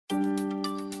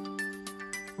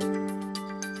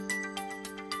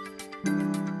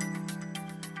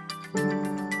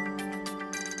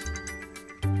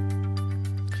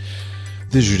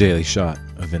This is your daily shot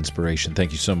of inspiration.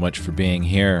 Thank you so much for being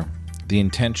here. The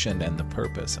intention and the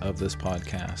purpose of this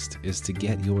podcast is to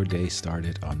get your day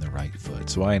started on the right foot.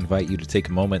 So I invite you to take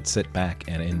a moment, sit back,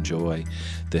 and enjoy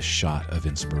this shot of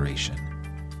inspiration.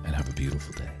 And have a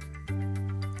beautiful day.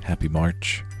 Happy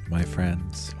March, my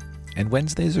friends. And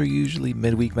Wednesdays are usually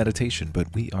midweek meditation,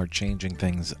 but we are changing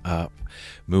things up.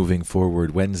 Moving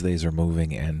forward, Wednesdays are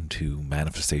moving into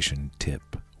Manifestation Tip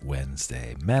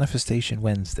Wednesday. Manifestation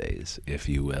Wednesdays, if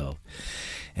you will.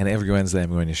 And every Wednesday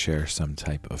I'm going to share some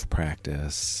type of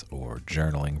practice or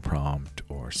journaling prompt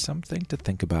or something to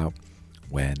think about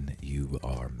when you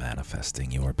are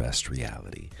manifesting your best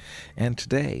reality. And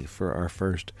today, for our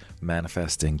first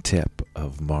manifesting tip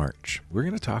of March, we're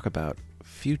going to talk about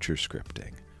future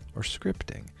scripting or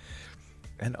scripting.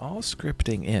 And all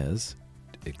scripting is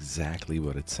exactly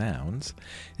what it sounds.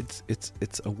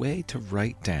 It's a way to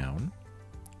write down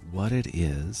what it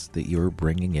is that you're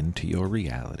bringing into your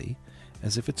reality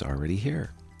as if it's already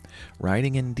here.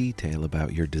 Writing in detail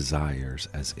about your desires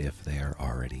as if they are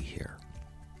already here.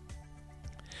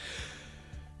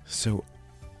 So,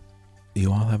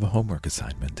 you all have a homework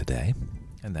assignment today,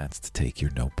 and that's to take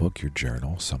your notebook, your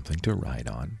journal, something to write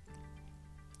on.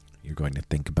 You're going to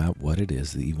think about what it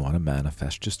is that you want to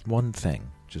manifest, just one thing.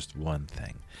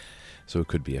 So it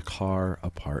could be a car, a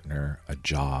partner, a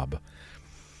job.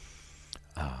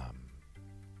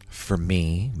 For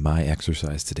me, my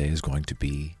exercise today is going to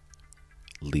be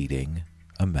leading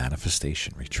a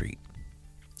manifestation retreat.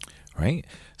 Right?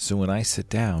 So when I sit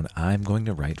down, I'm going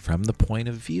to write from the point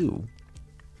of view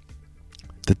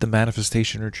that the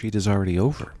manifestation retreat is already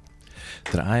over.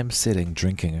 That I'm sitting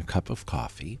drinking a cup of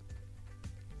coffee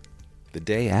the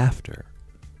day after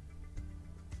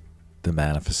the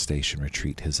manifestation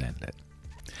retreat has ended.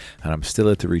 And I'm still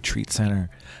at the retreat center.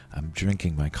 I'm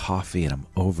drinking my coffee and I'm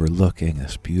overlooking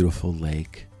this beautiful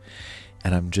lake.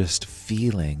 And I'm just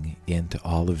feeling into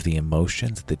all of the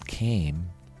emotions that came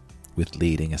with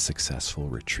leading a successful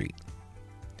retreat.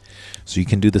 So you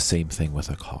can do the same thing with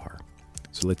a car.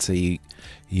 So let's say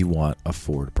you want a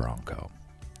Ford Bronco.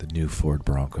 The new Ford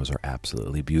Broncos are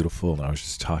absolutely beautiful. And I was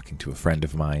just talking to a friend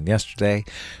of mine yesterday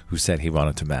who said he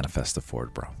wanted to manifest a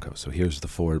Ford Bronco. So here's the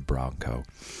Ford Bronco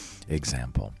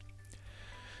example.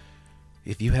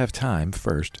 If you have time,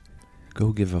 first,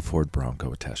 go give a Ford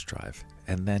Bronco a test drive.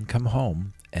 And then come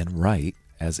home and write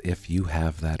as if you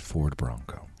have that Ford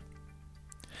Bronco.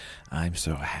 I'm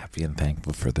so happy and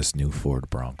thankful for this new Ford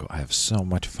Bronco. I have so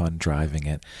much fun driving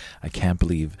it. I can't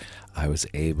believe I was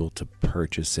able to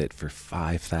purchase it for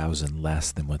 $5,000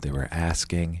 less than what they were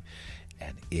asking.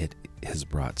 And it has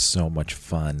brought so much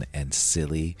fun and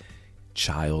silly,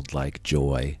 childlike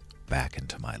joy back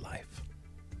into my life.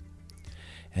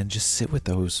 And just sit with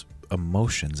those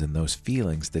emotions and those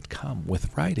feelings that come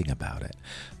with writing about it.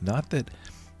 Not that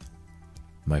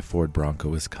my Ford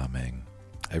Bronco is coming.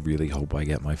 I really hope I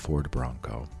get my Ford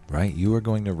Bronco, right? You are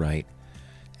going to write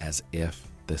as if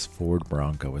this Ford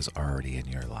Bronco is already in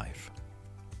your life.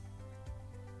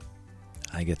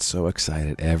 I get so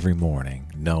excited every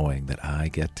morning knowing that I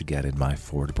get to get in my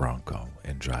Ford Bronco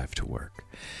and drive to work.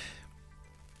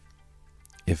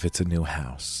 If it's a new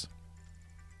house,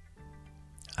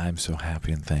 I'm so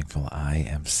happy and thankful I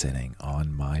am sitting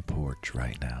on my porch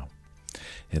right now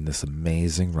in this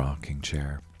amazing rocking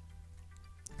chair,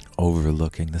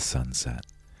 overlooking the sunset,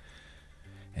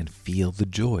 and feel the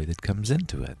joy that comes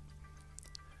into it.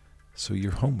 So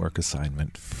your homework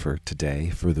assignment for today,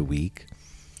 for the week,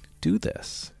 do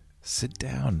this. Sit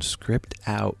down, script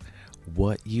out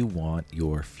what you want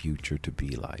your future to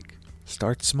be like.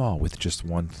 Start small with just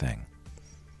one thing.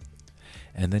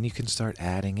 And then you can start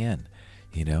adding in.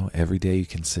 Every day you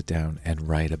can sit down and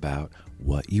write about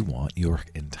what you want your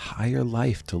entire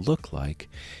life to look like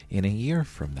in a year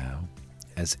from now,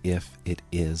 as if it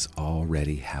is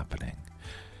already happening.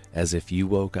 As if you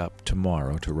woke up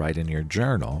tomorrow to write in your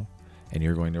journal and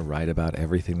you're going to write about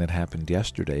everything that happened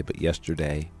yesterday, but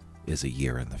yesterday is a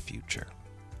year in the future.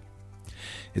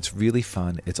 It's really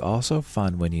fun. It's also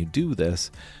fun when you do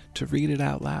this to read it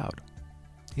out loud.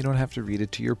 You don't have to read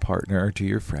it to your partner or to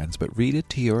your friends, but read it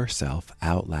to yourself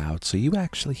out loud so you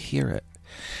actually hear it.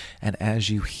 And as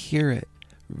you hear it,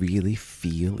 really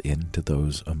feel into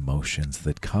those emotions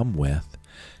that come with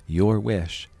your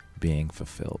wish being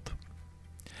fulfilled.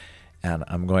 And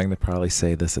I'm going to probably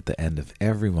say this at the end of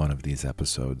every one of these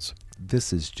episodes.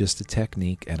 This is just a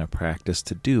technique and a practice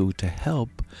to do to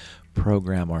help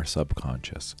program our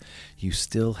subconscious. You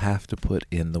still have to put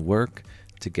in the work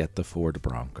to get the Ford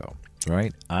Bronco,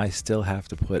 right? I still have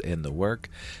to put in the work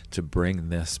to bring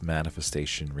this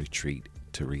manifestation retreat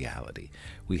to reality.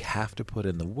 We have to put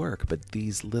in the work, but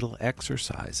these little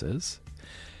exercises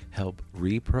help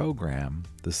reprogram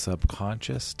the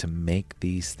subconscious to make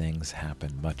these things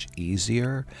happen much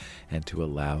easier and to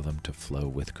allow them to flow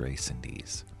with grace and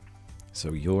ease.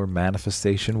 So your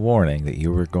manifestation warning that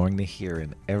you are going to hear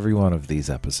in every one of these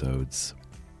episodes,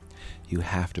 you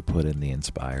have to put in the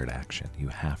inspired action. You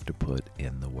have to put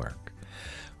in the work.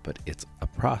 But it's a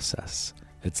process.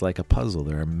 It's like a puzzle.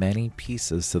 There are many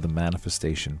pieces to the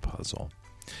manifestation puzzle.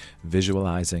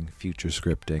 Visualizing, future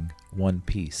scripting, one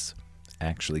piece.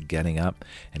 Actually getting up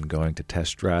and going to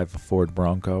test drive a Ford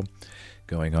Bronco,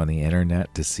 going on the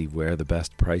internet to see where the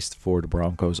best priced Ford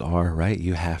Broncos are, right?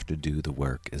 You have to do the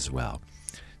work as well.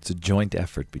 It's a joint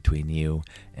effort between you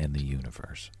and the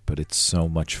universe, but it's so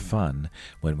much fun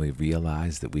when we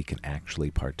realize that we can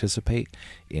actually participate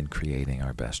in creating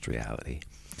our best reality.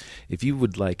 If you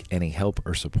would like any help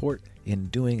or support in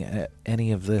doing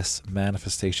any of this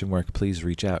manifestation work, please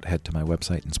reach out. Head to my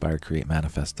website,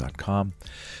 inspirecreatemanifest.com.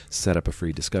 Set up a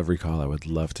free discovery call. I would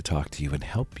love to talk to you and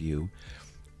help you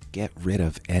get rid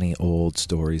of any old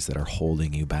stories that are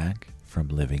holding you back from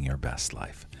living your best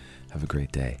life. Have a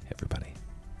great day, everybody.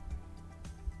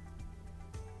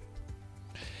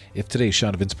 If today's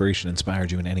shot of inspiration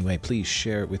inspired you in any way, please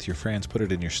share it with your friends, put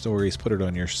it in your stories, put it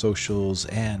on your socials,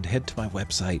 and head to my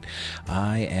website.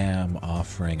 I am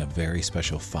offering a very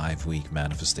special 5-week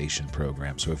manifestation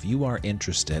program. So if you are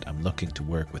interested, I'm looking to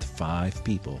work with 5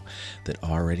 people that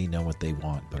already know what they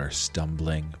want but are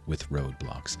stumbling with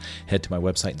roadblocks. Head to my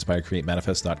website,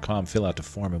 inspirecreatemanifest.com, fill out the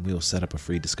form, and we will set up a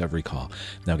free discovery call.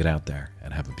 Now get out there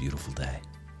and have a beautiful day.